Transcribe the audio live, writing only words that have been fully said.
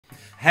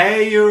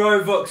Hey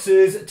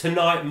Eurovoxers!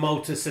 Tonight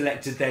Malta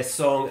selected their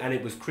song and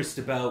it was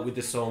Christabelle with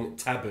the song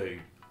Taboo.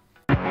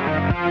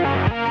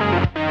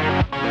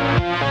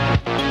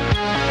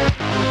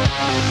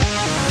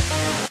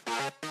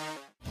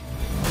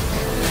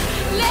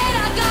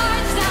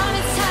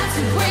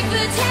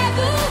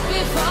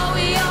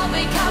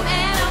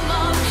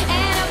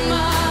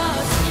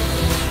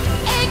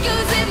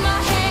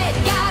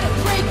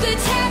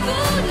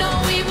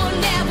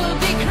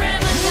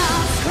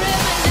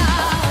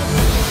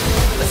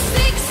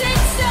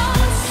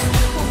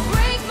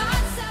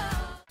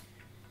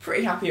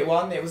 Pretty happy it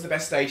won. It was the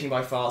best staging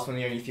by far. It's one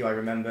of the only few I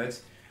remembered.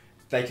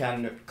 They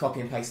can copy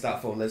and paste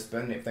that for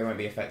Lisbon if they won't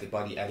be affected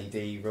by the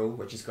LED rule,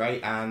 which is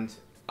great. And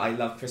I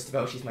love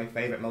Christabelle. She's my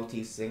favourite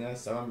Maltese singer,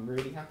 so I'm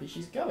really happy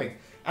she's going.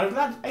 And I'm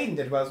glad Aiden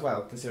did well as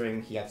well,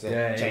 considering he had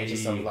to change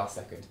his song last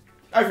second.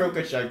 Overall,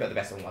 good show, but the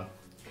best one won.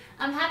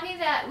 I'm happy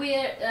that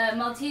we're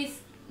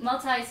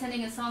Malta is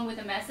sending a song with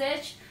a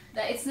message.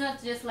 That it's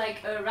not just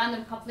like a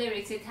random pop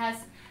lyrics. It has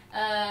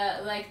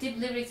like deep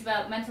lyrics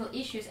about mental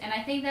issues, and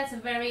I think that's a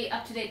very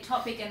up-to-date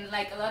topic, and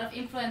like a lot of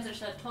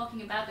influencers are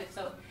talking about it.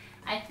 So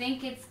I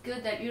think it's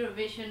good that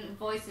Eurovision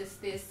voices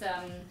this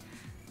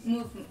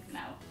movement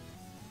now.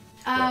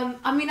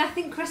 I mean, I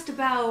think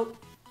Christabelle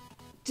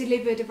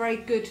delivered a very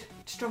good,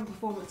 strong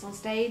performance on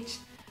stage.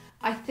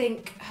 I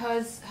think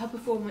her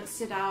performance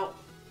stood out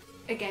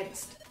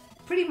against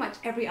pretty much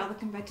every other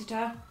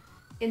competitor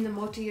in the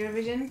Malta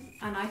Eurovision,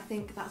 and I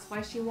think that's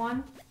why she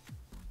won.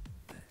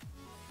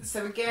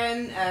 So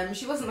again,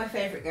 she wasn't my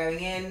favourite going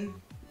in,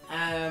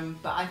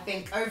 but I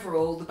think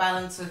overall the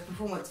balance of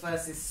performance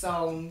versus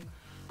song,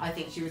 I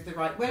think she was the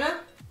right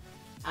winner,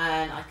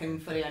 and I can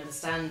fully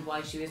understand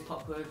why she was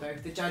popular with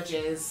both the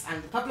judges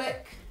and the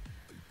public.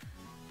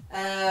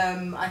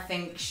 I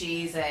think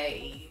she's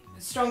a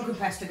strong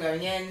competitor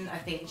going in. I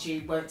think she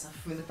won't suffer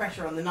from the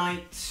pressure on the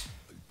night.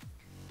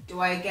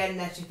 Do I again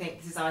necessarily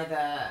think this is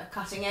either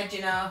cutting edge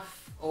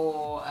enough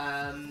or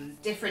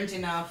different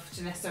enough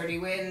to necessarily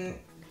win?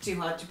 Too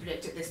hard to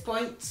predict at this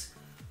point,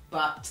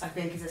 but I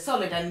think it's a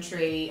solid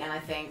entry and I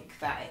think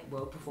that it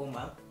will perform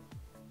well.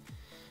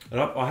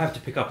 And I have to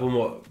pick up on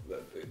what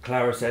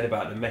Clara said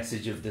about the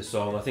message of the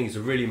song. I think it's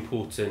a really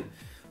important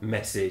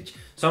message,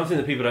 something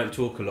that people don't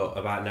talk a lot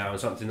about now, and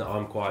something that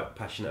I'm quite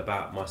passionate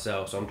about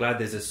myself. So I'm glad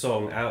there's a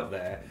song out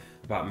there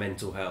about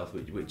mental health,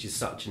 which is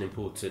such an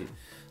important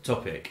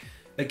topic.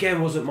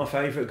 Again, wasn't my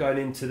favourite going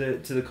into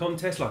the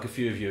contest, like a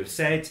few of you have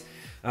said.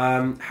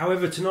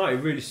 However, tonight it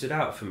really stood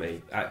out for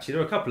me. Actually,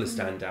 there were a couple of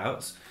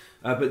standouts,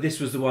 but this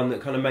was the one that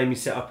kind of made me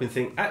sit up and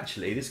think,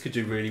 actually, this could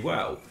do really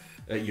well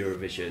at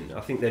Eurovision. I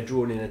think they're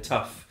drawn in a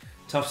tough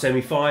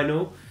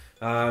semi-final,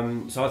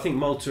 so I think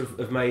Malta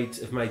have made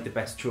the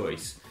best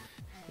choice.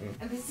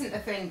 And this isn't a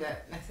thing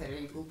that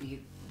necessarily will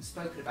be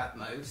spoken about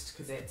most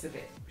because it's a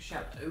bit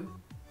shallow,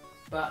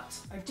 but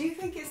I do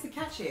think it's the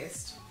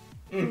catchiest.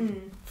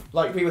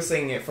 Like we were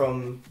singing it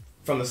from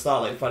the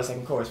start, like by the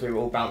second chorus, we were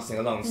all bouncing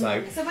along.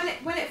 So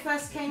when it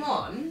first came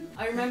on,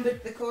 I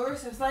remembered the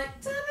chorus. I was like,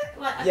 damn it!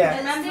 Like I Yeah.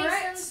 can remember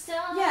it.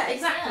 Yeah,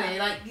 exactly.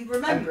 Like you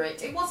remember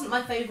it. It wasn't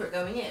my favourite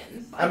going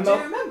in, but I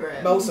do remember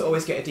it. Malta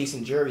always get a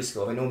decent jury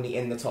score. They're normally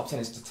in the top 10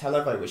 as the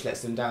televote, which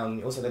lets them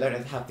down. Also, they don't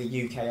have the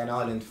UK and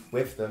Ireland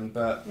with them,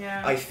 but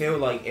I feel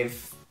like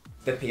if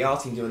the PR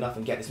team do enough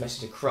and get this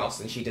message across,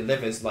 and she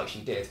delivers like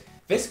she did,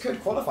 this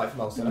could qualify for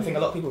Malta. And I think a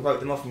lot of people wrote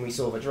them off when we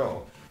saw the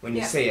draw, when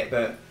you see it,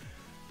 but.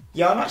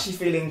 Yeah, I'm actually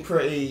feeling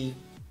pretty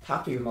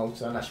happy with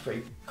Malta and actually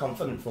pretty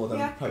confident for them,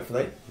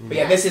 hopefully. But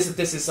yeah, this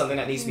is something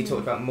that needs to be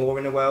talked about more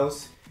in the world.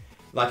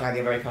 Like I'm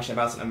very passionate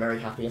about it. I'm very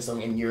happy a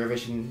song in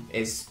Eurovision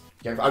is.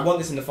 You know, I want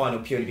this in the final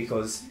purely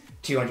because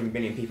 200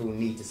 million people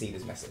need to see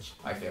this message,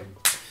 I feel.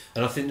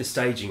 And I think the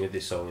staging of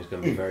this song is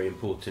going to be very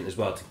important as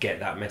well to get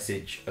that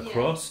message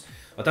across.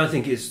 I don't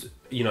think it's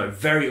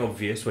very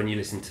obvious when you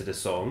listen to the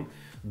song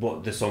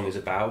what the song is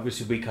about.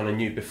 Obviously we kind of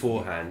knew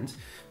beforehand,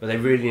 but they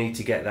really need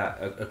to get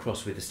that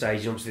across with the stage.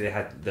 And obviously they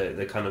had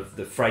the kind of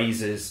the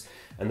phrases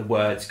and the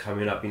words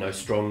coming up,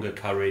 stronger,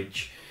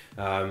 courage,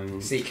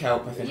 seek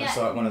help. I think I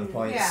saw at one of the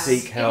points.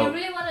 Seek help. If you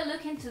really want to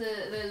look into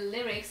the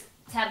lyrics,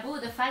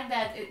 taboo, the fact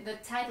that the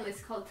title is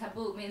called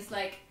Taboo means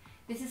like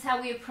this is how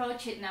we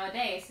approach it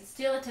nowadays. It's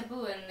still a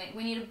taboo and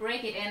we need to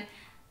break it. And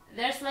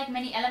there's like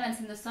many elements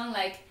in the song,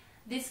 like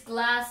this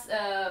glass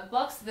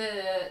box,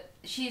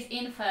 she's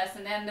in first,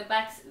 and then the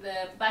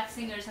back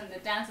singers and the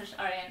dancers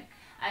are in.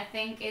 I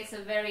think it's a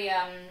very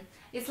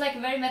it's like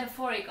very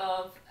metaphoric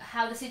of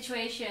how the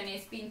situation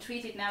is being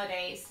treated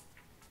nowadays.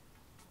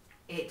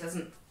 It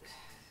doesn't.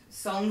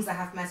 Songs that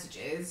have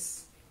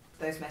messages,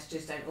 those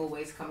messages don't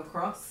always come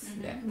across.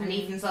 And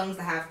even songs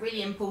that have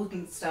really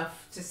important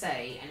stuff to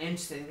say and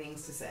interesting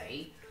things to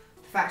say,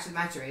 the fact of the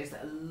matter is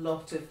that a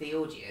lot of the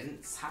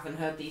audience haven't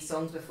heard these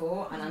songs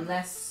before, and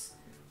unless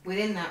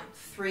within that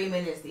 3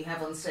 minutes that you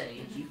have on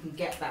stage, you can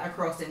get that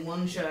across in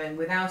one showing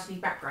without any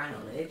background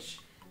knowledge,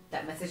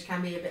 that message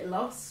can be a bit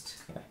lost.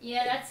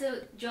 Yeah, that's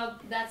a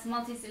job. That's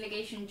Maltese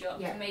delegation job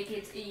to make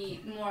it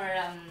more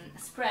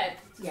spread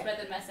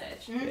the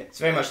message. It's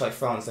very much like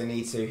France. They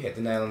need to hit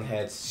the nail on the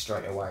head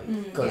straight away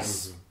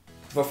because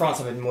well, France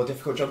have a more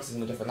difficult job because it's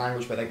in a different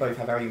language, but they both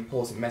have very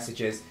important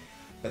messages,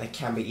 but they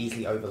can be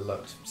easily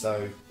overlooked.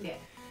 So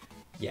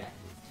yeah.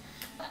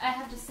 I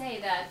have to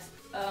say that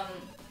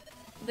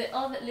the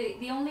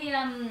only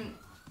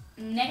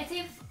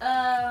negative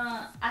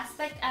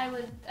aspect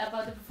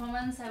about the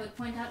performance I would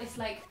point out is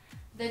like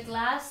the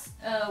glass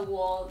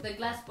wall, the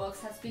glass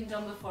box has been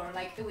done before.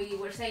 Like we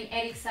were saying,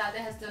 Eric Sade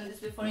has done this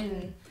before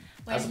in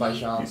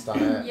Azerbaijan's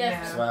done it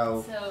as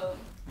well. So,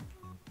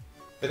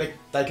 but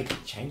they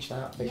could change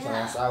that. Big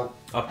glass out.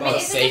 I mean,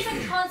 it's a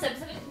different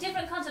concept. It's a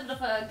different concept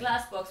of a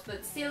glass box,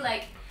 but still,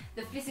 like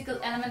the physical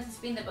element has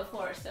been there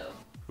before. So.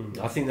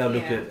 I think they'll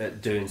look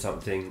at doing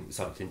something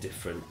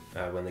different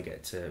when they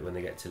get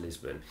to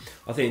Lisbon.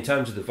 I think in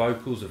terms of the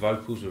vocals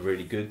were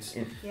really good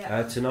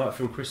tonight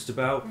from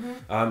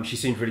Christabelle. She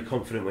seemed really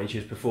confident when she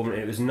was performing.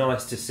 It was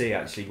nice to see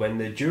actually when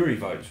the jury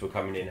votes were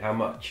coming in how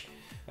much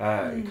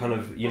kind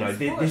of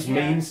this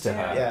means to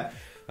her.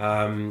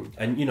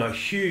 And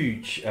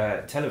huge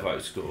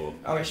televote score.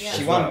 Oh,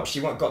 she won.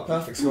 She got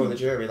perfect score of the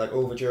jury. Like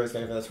all the jurors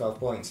gave her the 12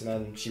 points, and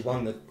then she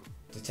won the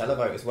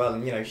televote as well.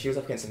 And she was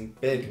up against some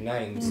big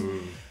names,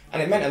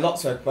 and it meant a lot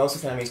to her. But also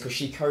for enemies because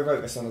she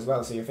co-wrote the song as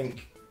well. So you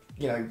think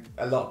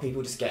a lot of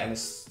people just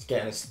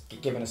given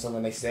a song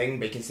when they sing,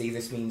 but you can see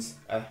this means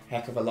a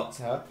heck of a lot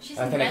to her. She's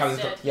I think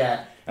invested.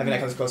 I think that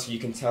comes across. You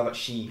can tell that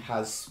she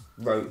has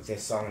wrote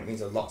this song. And it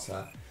means a lot to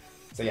her.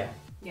 So yeah.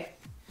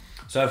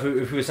 So if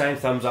we were saying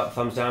thumbs up,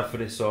 thumbs down for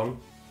this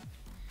song,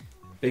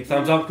 big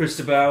thumbs up,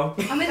 Christabelle.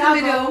 I'm in the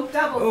middle.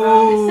 Double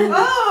thumbs.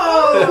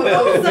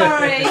 Oh,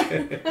 sorry.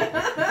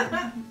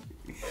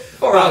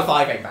 4 out of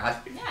 5 ain't bad.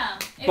 Yeah,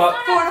 it's But-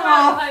 not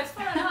 4.5. It's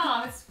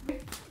 4.5.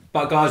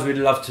 But guys, we'd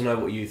love to know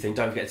what you think.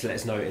 Don't forget to let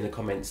us know in the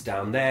comments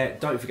down there.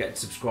 Don't forget to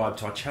subscribe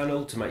to our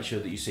channel to make sure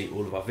that you see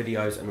all of our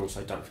videos, and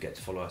also don't forget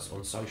to follow us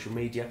on social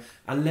media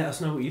and let us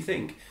know what you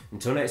think.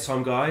 Until next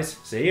time, guys,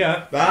 see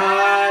ya.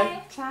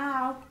 Bye.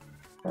 Ciao.